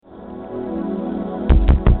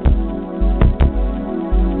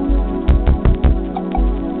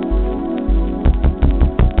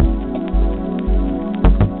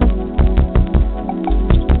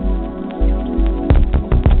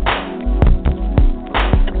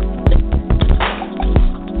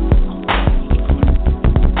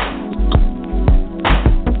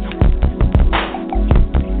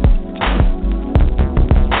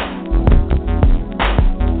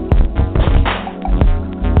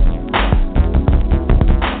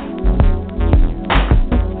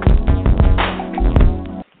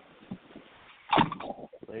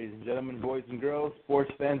and girls,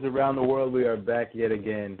 sports fans around the world, we are back yet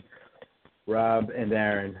again. Rob and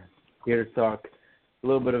Aaron here to talk a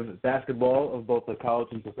little bit of basketball of both the college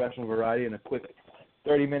and professional variety in a quick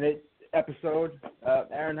 30-minute episode.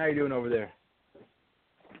 Aaron, how you doing over there?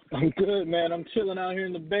 I'm good, man. I'm chilling out here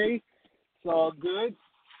in the Bay. It's all good.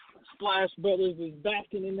 Splash Brothers is back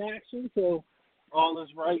in action, so all is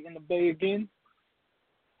right in the Bay again.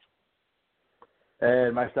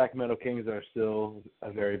 And my Sacramento Kings are still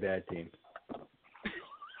a very bad team.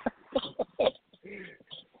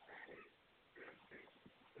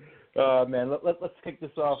 Man, let's kick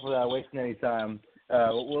this off without wasting any time.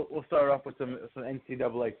 We'll start off with some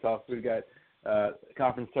NCAA talk. We've got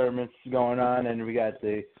conference tournaments going on, and we got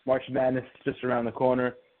the March Madness just around the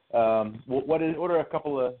corner. What are a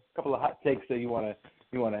couple of hot takes that you want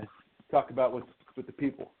to talk about with the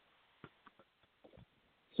people?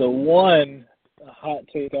 So one hot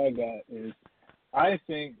take I got is I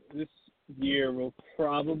think this year will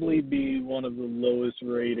probably be one of the lowest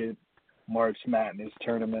rated March Madness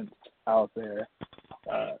tournaments out there,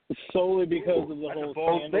 solely because of the whole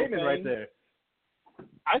bold statement thing. Right there.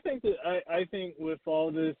 I think with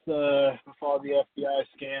all this, with all the FBI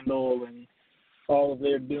scandal and all of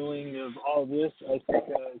their doing of all this, I think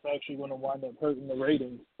it's actually going to wind up hurting the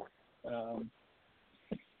ratings.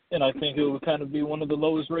 And I think it will kind of be one of the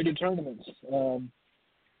lowest rated tournaments.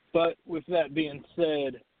 But with that being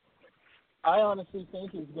said, I honestly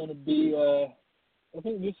think it's going to be, I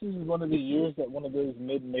think this is one of the years that one of those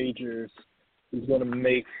mid-majors is going to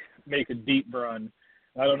make a deep run.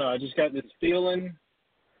 I don't know. I just got this feeling.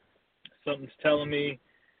 Something's telling me,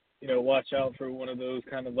 watch out for one of those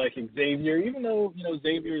kind of like Xavier, even though,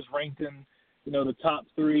 Xavier is ranked in, the top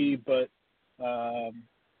three, but, I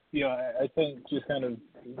think just kind of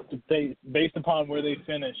based upon where they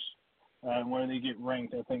finish and where they get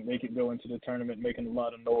ranked, I think they could go into the tournament making a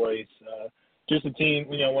lot of noise. Just a team,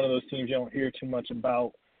 one of those teams you don't hear too much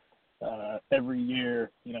about every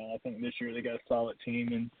year. I think this year they got a solid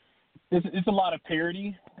team, and it's a lot of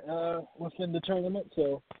parity within the tournament,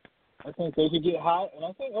 so I think they could get hot. And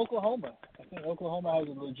I think Oklahoma has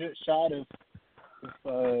a legit shot if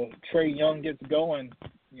Trae Young gets going,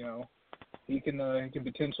 he can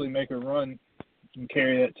potentially make a run and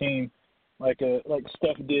carry that team like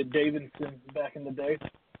Steph did Davidson back in the day.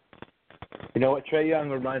 You know what? Trae Young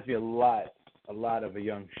reminds me a lot of a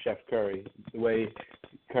young Chef Curry, the way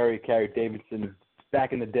Curry carried Davidson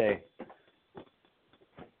back in the day.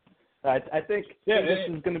 I think this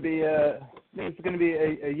is going to be a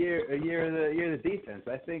year of the defense.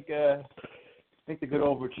 I think the good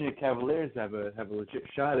old Virginia Cavaliers have a legit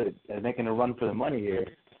shot at making a run for the money here.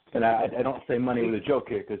 And I don't say money with a joke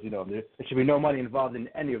here because, there should be no money involved in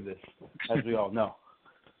any of this, as we all know.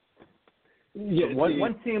 Yeah,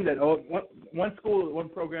 one team one school, one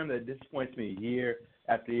program that disappoints me year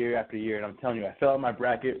after year after year, and I'm telling you, I fell out my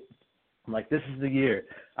bracket. I'm like, this is the year.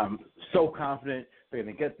 I'm so confident they're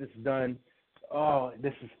going to get this done. Oh,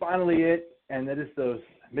 this is finally it. And that is those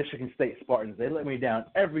Michigan State Spartans. They let me down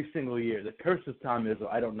every single year. The curse of Tom Izzo,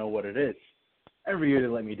 I don't know what it is. Every year they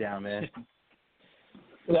let me down, man.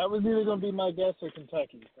 That was either going to be my guess or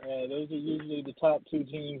Kentucky. Those are usually the top two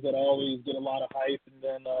teams that always get a lot of hype, and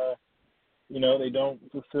then, they don't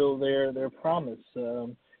fulfill their promise.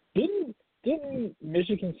 Didn't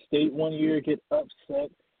Michigan State one year get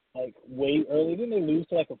upset, like, way early? Didn't they lose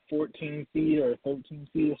to, like, a 14 seed or a 13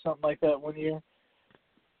 seed or something like that one year?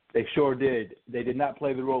 They sure did. They did not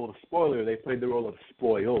play the role of spoiler. They played the role of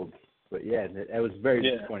spoiled. But, yeah, it was a very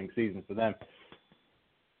disappointing season for them.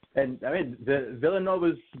 And I mean, the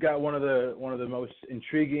Villanova's got one of the most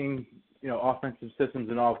intriguing, offensive systems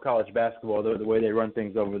in all of college basketball. The way they run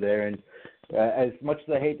things over there, and as much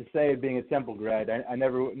as I hate to say it, being a Temple grad, I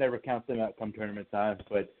never count them out come tournament time.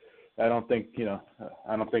 But I don't think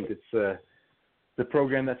it's the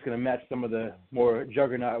program that's going to match some of the more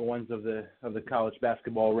juggernaut ones of the college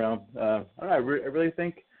basketball realm. I don't know. I really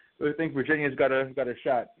think Virginia's got a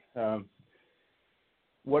shot.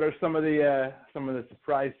 What are some of the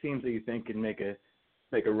surprise teams that you think can make a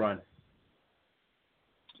run?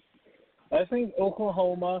 I think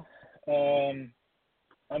Oklahoma,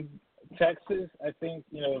 Texas. I think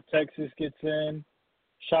if Texas gets in,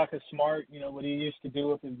 Shaka Smart, what he used to do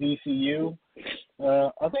with the VCU.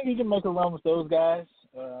 I think he can make a run with those guys,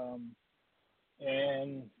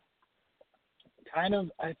 and kind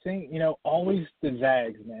of I think always the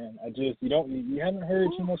Zags, man. You haven't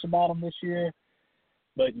heard too much about them this year.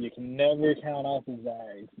 But you can never count out the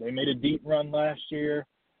Zags. They made a deep run last year,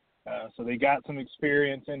 so they got some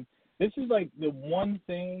experience. And this is like the one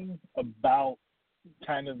thing about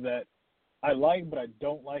kind of that I like, but I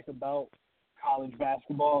don't like about college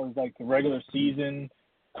basketball is like the regular season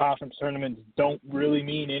conference tournaments don't really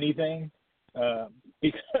mean anything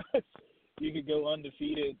because you could go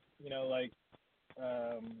undefeated, like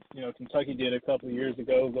Kentucky did a couple of years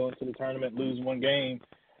ago, go into the tournament, lose one game,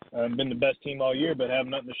 been the best team all year, but have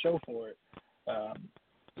nothing to show for it.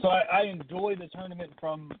 So I enjoy the tournament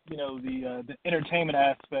from, the entertainment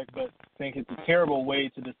aspect, but think it's a terrible way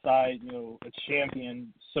to decide, a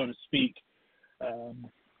champion, so to speak,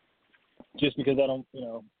 just because I don't,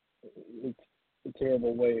 it's a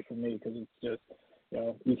terrible way for me because it's just,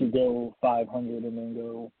 you could go 500 and then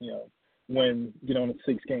go, get on a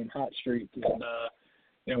 6-game hot streak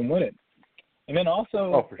and win it. And then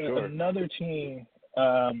also another team,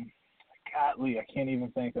 godly, I can't even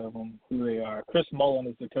think of them, who they are. Chris Mullen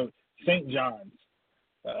is the coach. St. John's.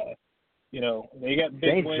 They got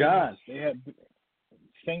big wins. They had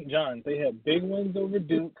St. John's. They had big wins over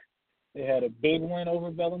Duke. They had a big win over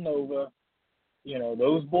Villanova.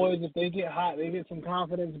 Those boys, if they get hot, they get some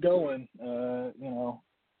confidence going.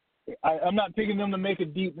 I'm not picking them to make a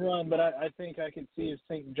deep run, but I think I could see if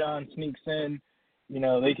St. John sneaks in,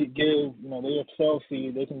 they could give, they excel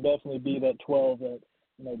seed. They can definitely be that 12 that,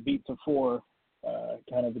 beats a 4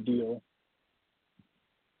 kind of a deal.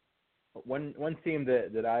 One team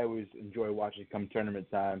that I always enjoy watching come tournament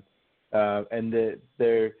time, and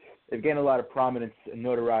they've gained a lot of prominence and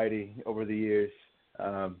notoriety over the years.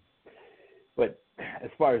 But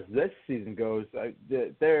as far as this season goes,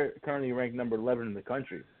 they're currently ranked number 11 in the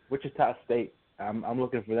country, Wichita State. I'm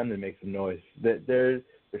looking for them to make some noise. There's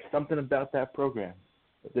something about that program.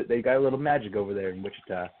 They got a little magic over there in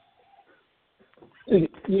Wichita. Living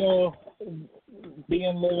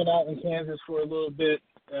out in Kansas for a little bit,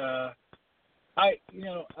 I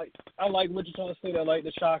like Wichita State. I like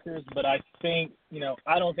the Shockers, but I think,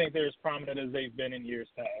 I don't think they're as prominent as they've been in years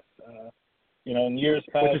past. In years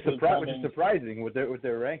past, which is surprising with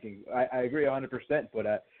their ranking. I agree 100%,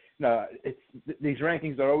 but these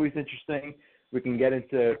rankings are always interesting. We can get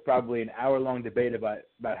into probably an hour-long debate about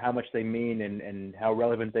how much they mean and how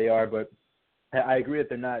relevant they are, but I agree that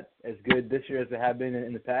they're not as good this year as they have been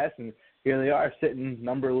in the past, and here they are sitting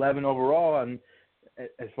number 11 overall. And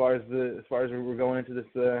as far as we're going into this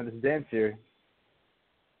dance here.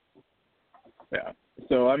 Yeah.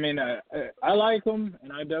 So I mean, I like them,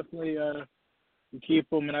 and I definitely keep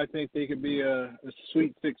them, and I think they could be a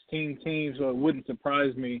Sweet 16 team. So it wouldn't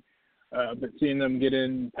surprise me, but seeing them get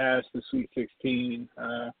in past the Sweet 16,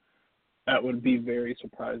 that would be very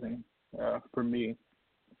surprising for me.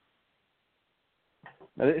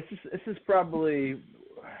 Now, this is probably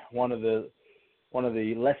one of the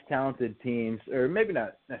less talented teams, or maybe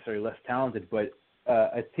not necessarily less talented, but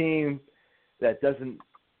a team that doesn't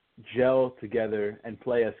gel together and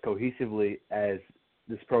play as cohesively as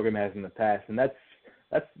this program has in the past, and that's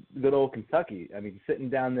good old Kentucky. I mean, sitting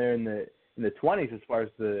down there in the 20s as far as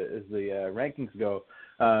the rankings go.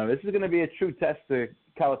 This is going to be a true test to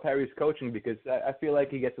Calipari's coaching because I feel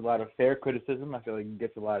like he gets a lot of fair criticism. I feel like he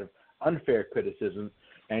gets a lot of unfair criticism,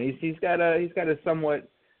 and he's got a somewhat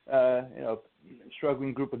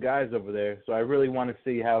struggling group of guys over there. So I really want to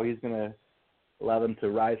see how he's going to allow them to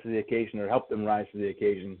rise to the occasion or help them rise to the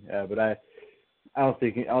occasion. But I don't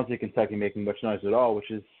see Kentucky making much noise at all, which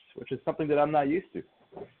is something that I'm not used to.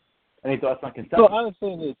 Any thoughts on Kentucky? Well, I would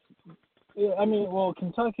say this. I mean,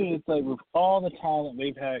 Kentucky, it's like with all the talent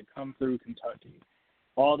they've had come through Kentucky,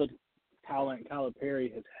 all the talent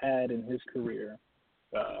Calipari has had in his career,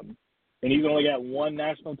 and he's only got one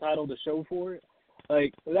national title to show for it.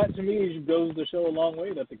 Like, that to me goes to show a long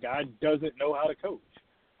way that the guy doesn't know how to coach.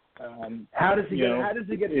 How does he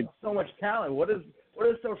get so much talent? What is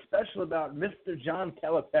so special about Mr. John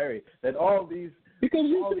Calipari that all these because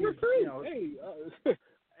you can recruit?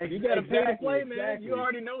 You got to pay to play, man. Exactly. You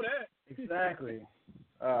already know that. Exactly.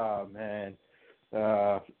 Oh man,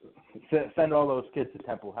 send all those kids to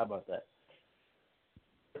Temple. How about that?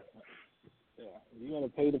 Yeah, you got to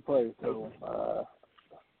pay to play. So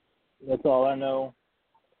that's all I know.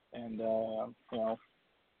 And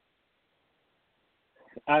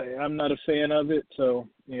I'm not a fan of it. So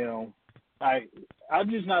I'm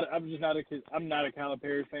not a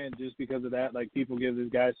Calipari fan just because of that. Like, people give this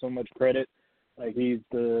guy so much credit. Like, he's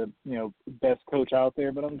the, best coach out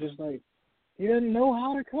there. But I'm just like, he doesn't know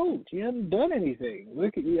how to coach. He hasn't done anything.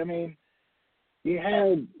 Look at you. I mean, he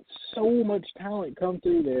had so much talent come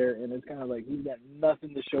through there, and it's kind of like he's got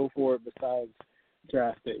nothing to show for it besides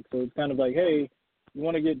draft picks. So it's kind of like, hey, you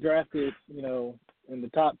want to get drafted, in the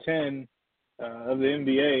top 10 of the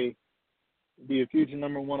NBA, be a future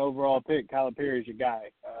number 1 overall pick, Calipari is your guy.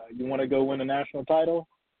 You want to go win a national title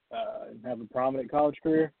and have a prominent college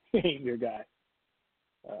career, he ain't your guy.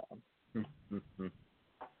 Mm-hmm.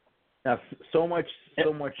 Now, so much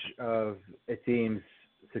of a team's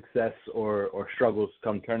success or struggles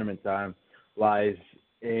come tournament time lies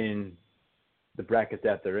in the bracket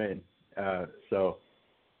that they're in. So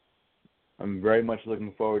I'm very much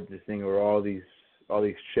looking forward to seeing where all these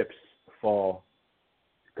chips fall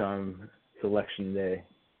come selection day.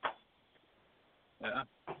 Yeah,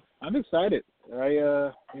 I'm excited.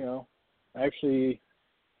 I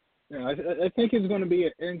think it's going to be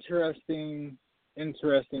an interesting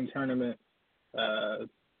tournament.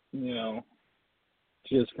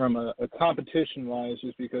 Just from a competition wise,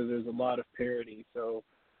 just because there's a lot of parity. So,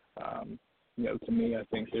 to me, I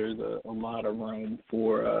think there's a lot of room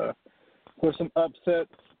for some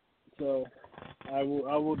upsets. So, I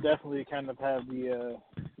will definitely kind of have the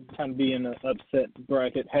kind of be in an upset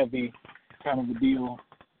bracket heavy kind of a deal.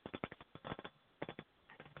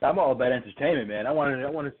 I'm all about entertainment, man. I want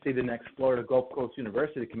to see the next Florida Gulf Coast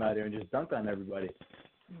University come out here and just dunk on everybody.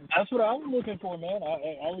 That's what I was looking for, man.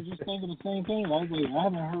 I was just thinking the same thing. I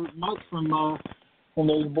haven't heard much from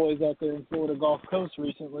those boys out there in Florida Gulf Coast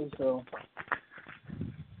recently. So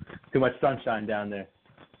too much sunshine down there.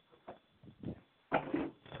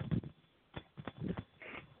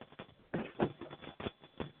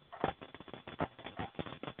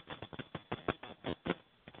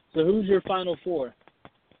 So who's your Final Four?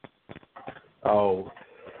 Oh,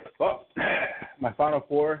 well, my Final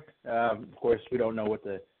Four. Of course, we don't know what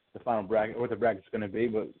the final bracket, what the bracket's going to be,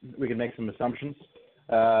 but we can make some assumptions.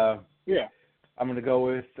 Yeah. I'm going to go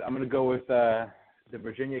with the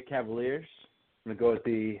Virginia Cavaliers. I'm going to go with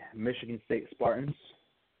the Michigan State Spartans.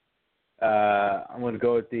 I'm going to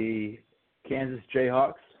go with the Kansas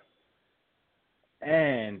Jayhawks.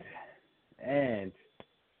 And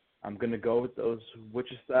I'm going to go with those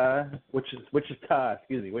Wichita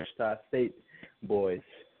State boys.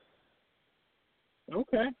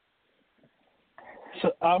 Okay.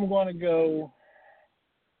 So I'm going to go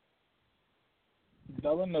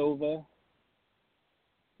Villanova,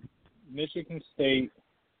 Michigan State.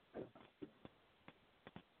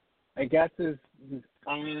 I got this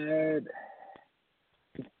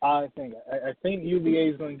odd thing. I think UVA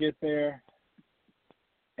is going to get there,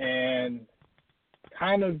 and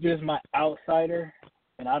kind of just my outsider,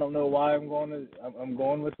 and I don't know why I'm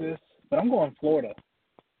going with this, but I'm going Florida.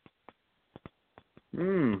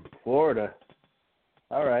 Florida.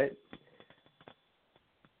 All right.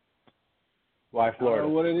 Why Florida? I don't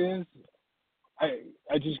know what it is.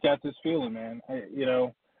 I just got this feeling, man.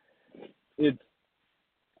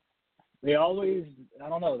 They always, I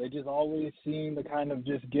don't know, they just always seem to kind of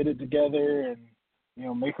just get it together and,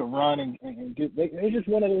 make a run and get. They're just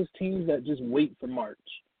one of those teams that just wait for March.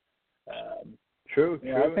 True.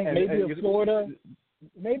 I think maybe a Florida,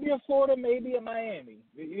 maybe a Miami.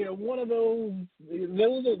 One of those.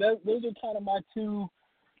 Those are kind of my two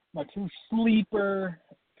sleeper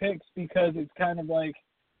picks, because it's kind of like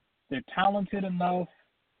they're talented enough.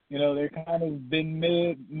 They're kind of been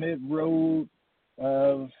mid road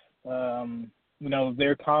of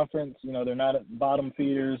their conference. They're not at bottom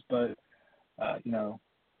feeders, but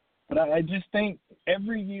But I just think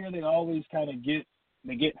every year they always kind of get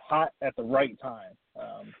hot at the right time.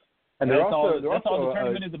 And that's all the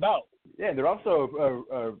tournament is about. Yeah, they're also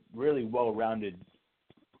a really well-rounded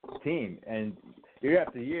team, and year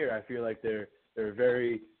after year, I feel like they're a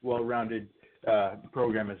very well-rounded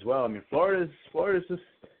program as well. I mean, Florida's just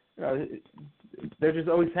they're just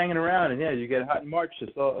always hanging around, and yeah, you get hot in March.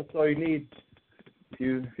 That's all you need. A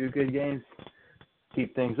few good games,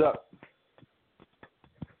 keep things up.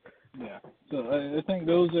 Yeah, so I think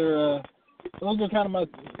those are kind of my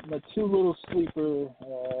two little sleeper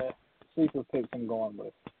picks I'm going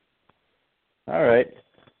with. All right,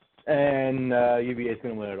 and UVA is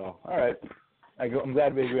going to win it all. All right, I'm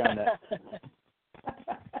glad we agree on that.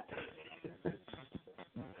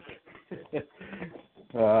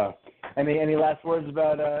 Any last words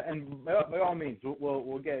about? And by all means,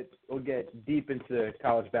 we'll get deep into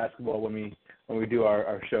college basketball when we do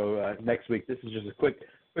our show next week. This is just a quick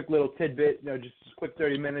little tidbit, just a quick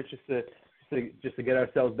 30 minutes, just to get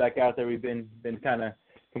ourselves back out there. We've been kind of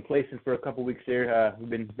complacent for a couple weeks here. We've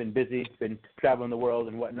been busy, been traveling the world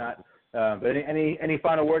and whatnot. But any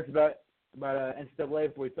final words about NCAA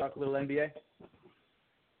before we talk a little NBA?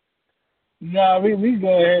 No, we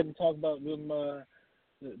go ahead and talk about them.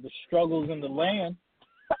 The struggles in the land.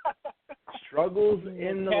 Struggles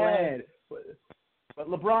in the land. But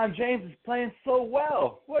LeBron James is playing so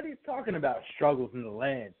well. What are you talking about, struggles in the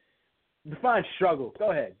land? Define struggle.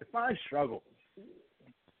 Go ahead. Define struggle.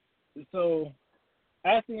 So,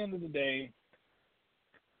 at the end of the day,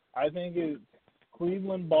 I think it's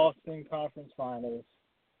Cleveland-Boston Conference Finals.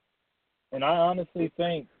 And I honestly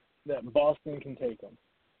think that Boston can take them.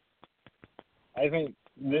 I think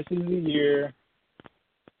this is the year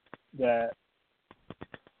that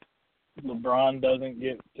LeBron doesn't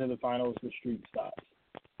get to the finals, the streak stops.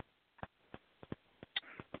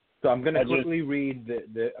 So I'm going to quickly read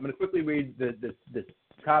the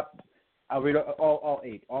top. I'll read all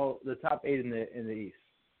 8, the top 8 in the East,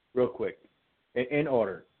 real quick, in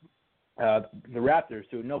order. The Raptors,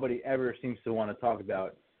 who nobody ever seems to want to talk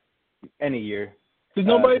about any year. Because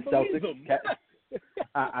nobody the believes them.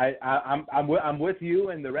 I'm with you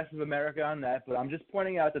and the rest of America on that, but I'm just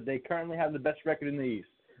pointing out that they currently have the best record in the East.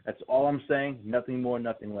 That's all I'm saying. Nothing more,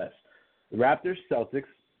 nothing less. The Raptors, Celtics,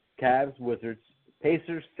 Cavs, Wizards,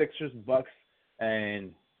 Pacers, Sixers, Bucks,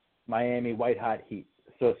 and Miami White Hot Heat.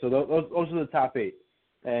 So those are the top 8.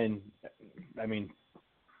 And I mean,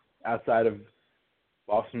 outside of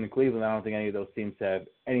Boston and Cleveland, I don't think any of those teams have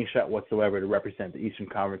any shot whatsoever to represent the Eastern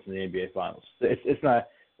Conference in the NBA Finals. It's not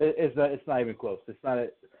even close. It's not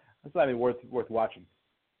even worth watching,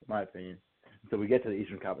 in my opinion, until we get to the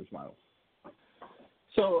Eastern Conference Finals.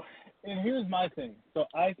 So, and here's my thing. So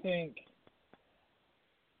I think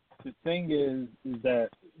the thing is that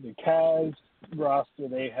the Cavs roster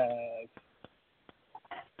they have,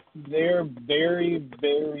 they're very,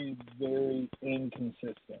 very, very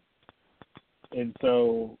inconsistent. And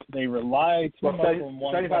so they rely too much on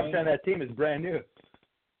one 75% of that team is brand new.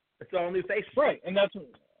 It's all new faces. Right, and that's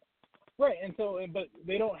right. And so, but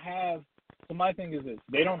they don't have. So my thing is this: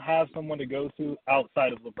 they don't have someone to go to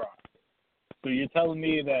outside of LeBron. So you're telling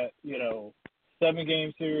me that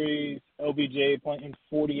 7-game series, LBJ playing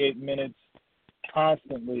 48 minutes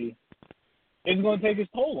constantly is going to take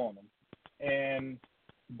its toll on them. And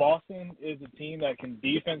Boston is a team that can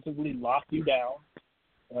defensively lock you down,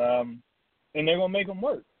 and they're going to make them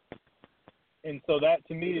work. And so that,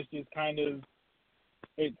 to me, is just kind of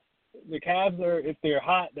it's the Cavs are, if they're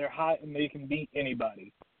hot, and they can beat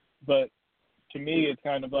anybody. But to me, it's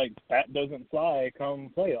kind of like that doesn't fly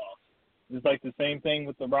come playoffs. It's like the same thing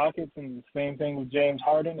with the Rockets and the same thing with James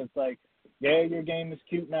Harden. It's like, yeah, your game is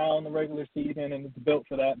cute now in the regular season and it's built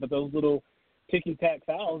for that, but those little ticky-tack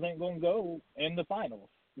fouls ain't going to go in the finals.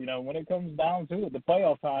 When it comes down to it, the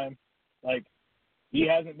playoff time, like, he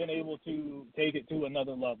hasn't been able to take it to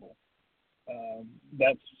another level.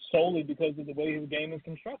 That's solely because of the way his game is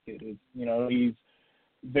constructed. He's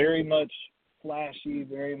very much flashy,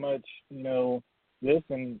 very much, this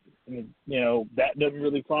and that doesn't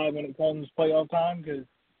really fly when it comes playoff time because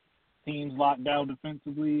teams lock down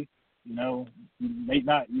defensively. You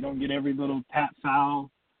don't get every little tap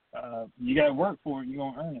foul. You got to work for it. You're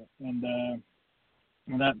going to earn it. And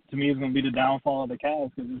that, to me, is going to be the downfall of the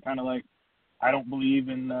Cavs because it's kind of like I don't believe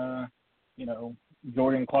in,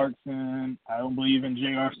 Jordan Clarkson. I don't believe in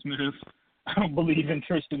J.R. Smith. I don't believe in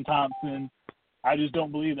Tristan Thompson. I just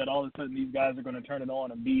don't believe that all of a sudden these guys are going to turn it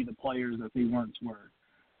on and be the players that they once were.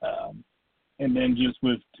 And then just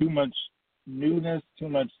with too much newness, too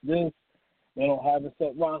much this, they don't have a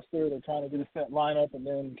set roster. They're trying to get a set lineup, and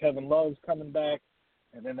then Kevin Love's coming back,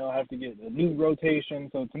 and then they'll have to get a new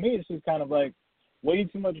rotation. So to me, it's just kind of like way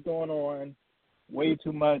too much going on, way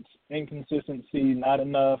too much inconsistency, not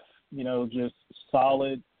enough, just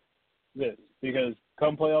solid this. Because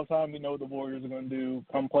come playoff time, we know what the Warriors are going to do.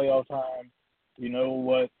 Come playoff time, we know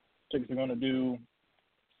what Six are going to do.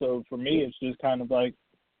 So for me, it's just kind of like,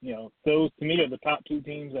 those to me are the top 2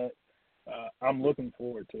 teams that I'm looking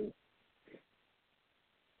forward to.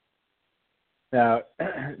 Now,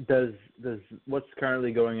 does what's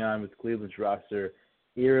currently going on with Cleveland's roster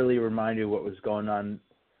eerily remind you what was going on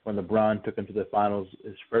when LeBron took them to the finals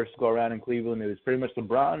his first go around in Cleveland? It was pretty much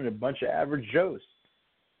LeBron and a bunch of average Joes.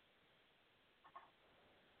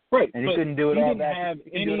 Right, and he couldn't do it all back.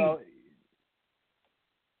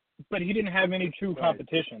 But he didn't have any true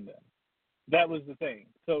competition then. That was the thing.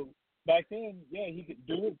 So back then, yeah, he could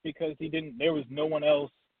do it because there was no one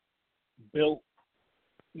else built,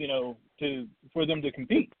 for them to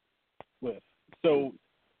compete with. So,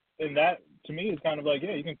 and that to me is kind of like,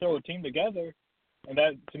 yeah, you can throw a team together, and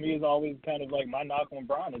that to me is always kind of like my knock on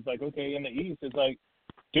Bron. It's like, okay, in the East, it's like,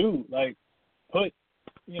 dude, like, put,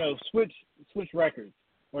 switch records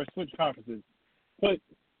or switch conferences. Put,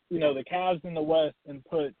 the Cavs in the West and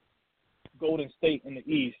put Golden State in the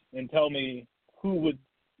East, and tell me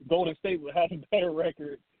Golden State would have a better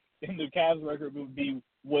record, and the Cavs record would be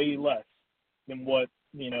way less than what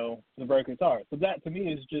the records are. So that to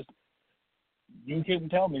me is just, you couldn't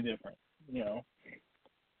tell me different. So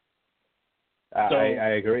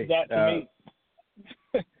I agree. That to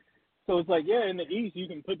me. So it's like, yeah, in the East you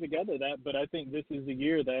can put together that, but I think this is the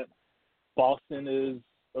year that Boston is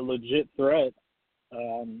a legit threat.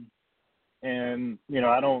 And,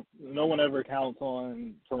 no one ever counts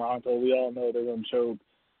on Toronto. We all know they're going to choke.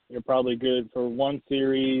 They're probably good for one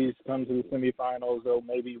series, come to the semifinals. They'll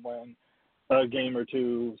maybe win a game or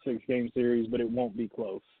two, 6-game series, but it won't be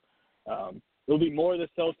close. It'll be more the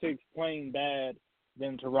Celtics playing bad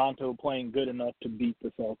than Toronto playing good enough to beat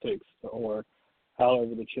the Celtics or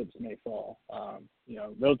however the chips may fall.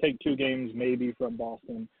 They'll take 2 games maybe from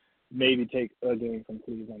Boston, maybe take a game from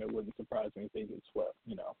Cleveland. It wouldn't surprise me if they get swept.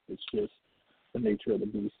 It's just the nature of the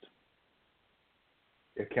beast.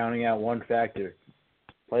 You're counting out one factor.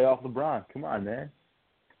 Playoff LeBron. Come on, man.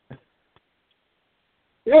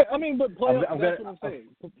 Yeah, but playoff, that's what I'm saying.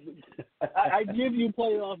 I give you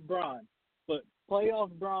playoff Bron, but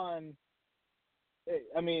playoff Bron,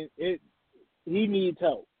 he needs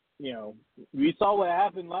help. We saw what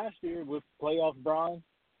happened last year with playoff Bron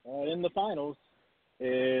in the finals,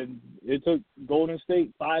 and it took Golden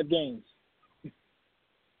State 5 games.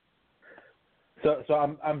 So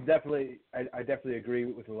I'm definitely I definitely agree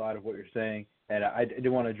with a lot of what you're saying, and I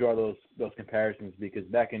didn't want to draw those comparisons because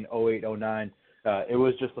back in 08, 09, it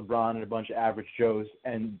was just LeBron and a bunch of average Joes,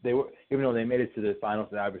 and they were, even though they made it to the finals,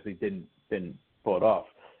 they obviously didn't pull it off.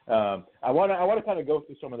 I want to kind of go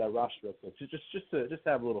through some of that roster real quick, just to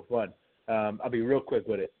have a little fun. I'll be real quick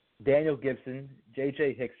with it. Daniel Gibson,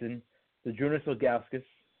 J.J. Hickson, Zydrunas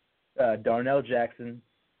Ilgauskas, Darnell Jackson,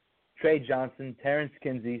 Trey Johnson, Terrence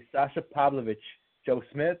Kinsey, Sasha Pavlovich, Joe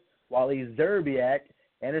Smith, Wally Zerbiak,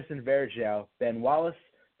 Anderson Varejao, Ben Wallace,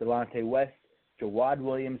 Delonte West, Jawad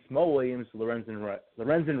Williams, Mo Williams, Lorenzen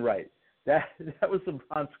Wright. That was the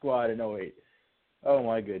LeBron squad in 08. Oh,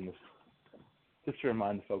 my goodness. Just to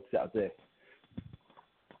remind the folks out there.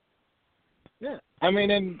 Yeah.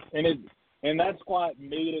 And that squad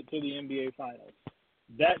made it to the NBA Finals.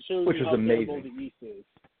 That shows you how terrible the East is.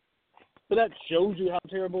 But that shows you how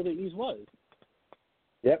terrible the East was.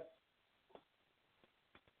 Yep.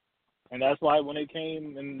 And that's why when it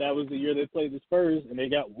came, and that was the year they played the Spurs, and they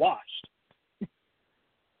got washed.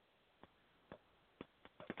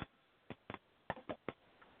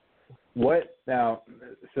 What now?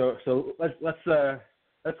 So let's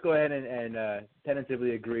go ahead and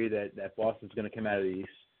tentatively agree that Boston's going to come out of the East.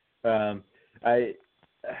 I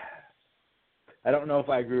don't know if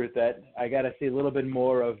I agree with that. I got to see a little bit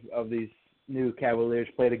more of these new Cavaliers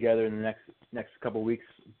play together in the next couple of weeks.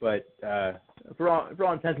 But for all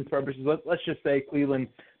intents and purposes, let's just say Cleveland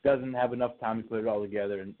doesn't have enough time to put it all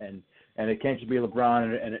together, and it can't just be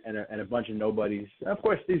LeBron and a bunch of nobodies. Of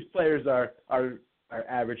course, these players are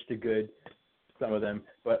average to good, some of them,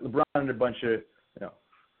 but LeBron and a bunch of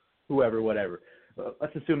whoever, whatever.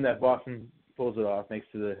 Let's assume that Boston pulls it off, makes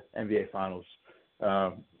to the NBA Finals.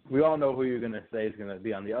 We all know who you're going to say is going to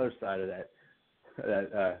be on the other side of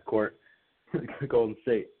that court, Golden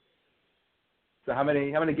State. So how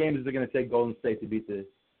many games is it going to take Golden State to beat the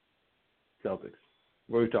Celtics?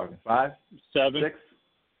 What are we talking? 5? 7?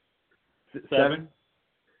 6? 7?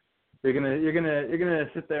 You're gonna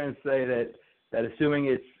sit there and say that assuming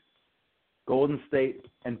it's Golden State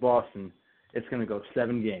and Boston, it's going to go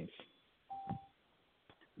 7 games.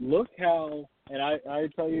 Look how, and I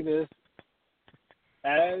tell you this,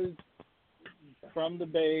 as from the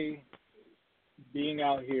Bay, being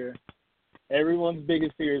out here, everyone's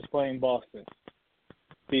biggest fear is playing Boston.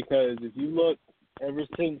 Because if you look, ever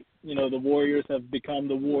since, the Warriors have become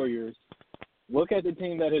the Warriors, look at the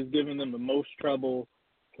team that has given them the most trouble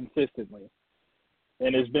consistently.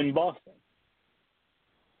 And it's been Boston.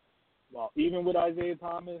 Well, even with Isaiah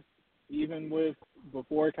Thomas, even with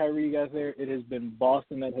before Kyrie got there, it has been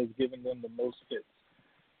Boston that has given them the most fits.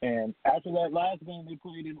 And after that last game they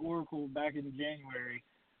played in Oracle back in January,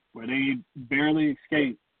 where they barely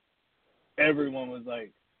escaped, everyone was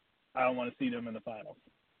like, I don't want to see them in the finals.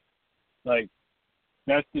 Like,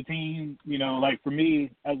 that's the team, like for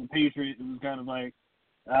me as a Patriot, it was kind of like,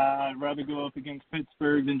 I'd rather go up against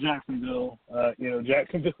Pittsburgh than Jacksonville.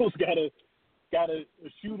 Jacksonville's got a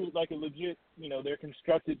shooter like a legit, they're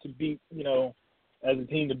constructed to beat, as a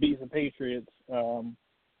team to beat the Patriots. So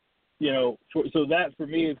that for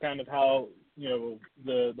me is kind of how,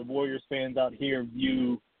 the Warriors fans out here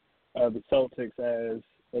view the Celtics as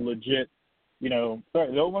a legit, no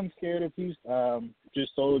one's scared of Houston,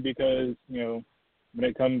 just solely because, when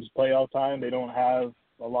it comes playoff time, they don't have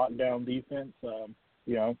a lockdown defense.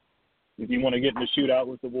 If you want to get in the shootout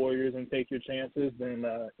with the Warriors and take your chances, then,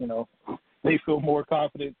 they feel more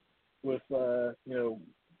confident with,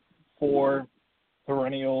 4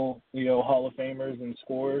 perennial, Hall of Famers and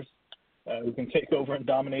scorers who can take over and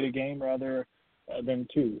dominate a game rather than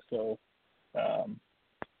 2. So,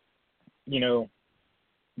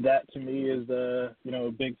 that to me is, a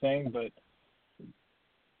big thing. But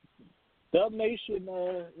Dub Nation,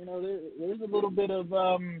 there's a little bit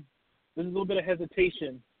of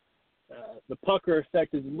hesitation. The pucker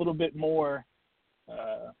effect is a little bit more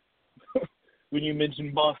when you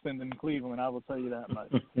mention Boston than Cleveland. I will tell you that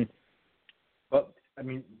much. Well, I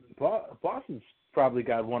mean, Boston's probably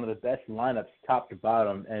got one of the best lineups, top to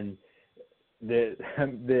bottom, and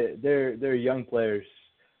their young players,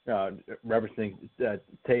 referencing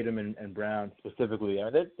Tatum and Brown specifically, I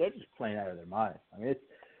mean, they're just playing out of their minds. I mean,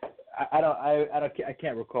 I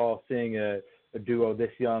can't recall seeing a duo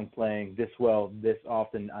this young playing this well, this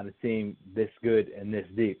often on a team this good and this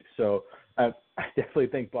deep. So I definitely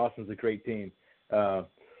think Boston's a great team.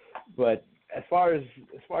 But as far as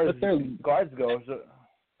guards go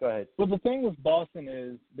ahead. Well, the thing with Boston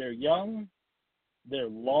is they're young, they're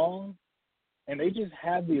long, and they just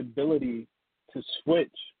have the ability to switch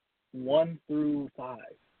 1 through 5.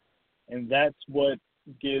 And that's what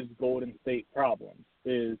gives Golden State problems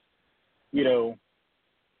is,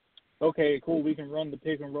 okay, cool, we can run the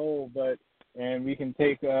pick and roll, and we can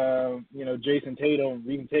take, Jason Tatum,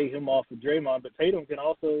 we can take him off of Draymond, but Tatum can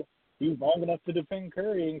also be long enough to defend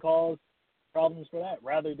Curry and cause problems for that,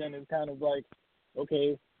 rather than it's kind of like,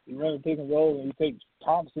 okay, you run the pick and roll and you take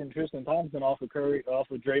Tristan Thompson off of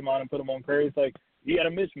Draymond and put him on Curry. It's like you got a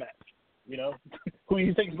mismatch, Who do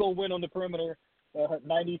you think is going to win on the perimeter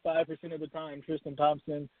 95% of the time, Tristan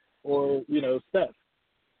Thompson or, Steph,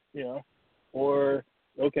 Or,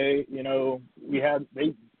 okay,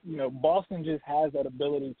 Boston just has that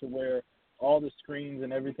ability to where all the screens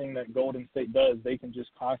and everything that Golden State does, they can just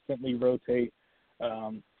constantly rotate,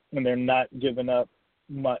 and they're not giving up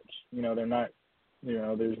much. They're not,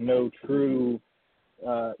 there's no true,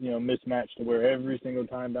 mismatch to where every single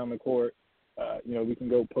time down the court, we can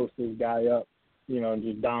go post this guy up, and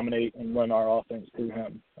just dominate and run our offense through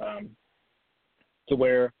him. To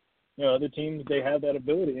where, other teams, they have that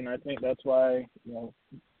ability, and I think that's why,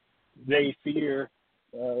 they fear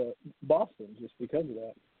Boston just because of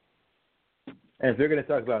that. And if they're going to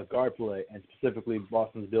talk about guard play and specifically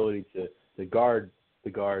Boston's ability to guard the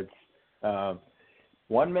guards,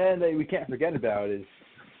 one man that we can't forget about is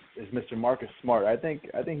Mr. Marcus Smart. I think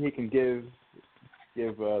he can give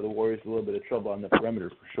the Warriors a little bit of trouble on the perimeter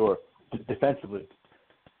for sure, defensively.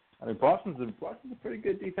 I mean, Boston's a pretty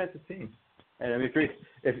good defensive team. And I mean,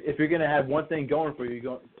 if you're going to have one thing going for you,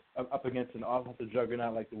 going up against an offensive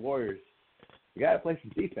juggernaut like the Warriors, you got to play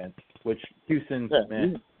some defense. Which Houston,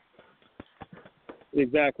 man.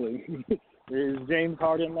 Exactly. Is James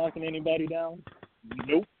Harden knocking anybody down?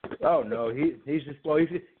 Nope. Oh no, he's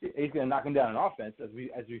going to knock him down on offense as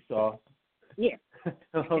we saw. Yeah.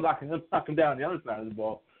 he'll knock him down on the other side of the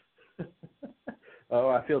ball. Oh,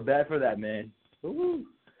 I feel bad for that man. Ooh.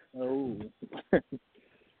 Oh.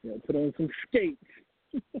 Yeah, put on some skates.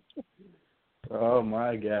 Oh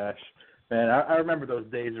my gosh, man! I remember those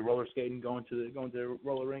days of roller skating, going to the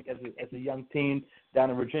roller rink as a young teen down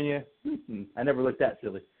in Virginia. I never looked that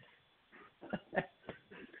silly.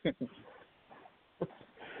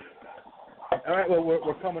 All right, well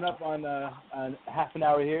we're coming up on half an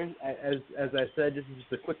hour here. As I said, this is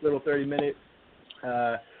just a quick little 30-minute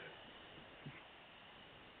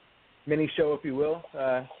mini show, if you will.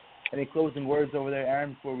 Any closing words over there,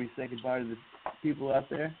 Aaron, before we say goodbye to the people out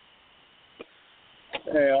there?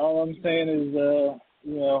 Hey, all I'm saying is,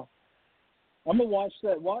 I'm gonna watch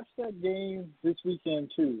that game this weekend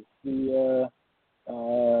too. The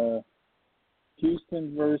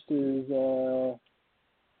Houston versus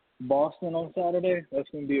Boston on Saturday. That's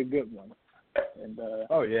gonna be a good one. And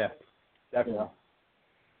oh yeah, definitely.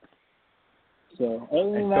 Yeah. So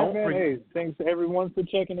other than that, man, hey, thanks to everyone for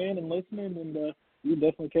checking in and listening, and we'll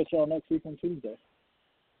definitely catch y'all next week on Tuesday.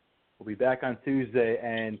 We'll be back on Tuesday,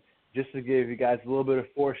 and just to give you guys a little bit of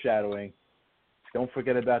foreshadowing, don't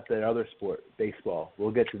forget about the other sport, baseball.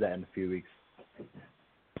 We'll get to that in a few weeks.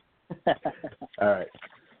 All right.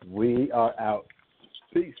 We are out.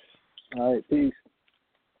 Peace. All right, peace.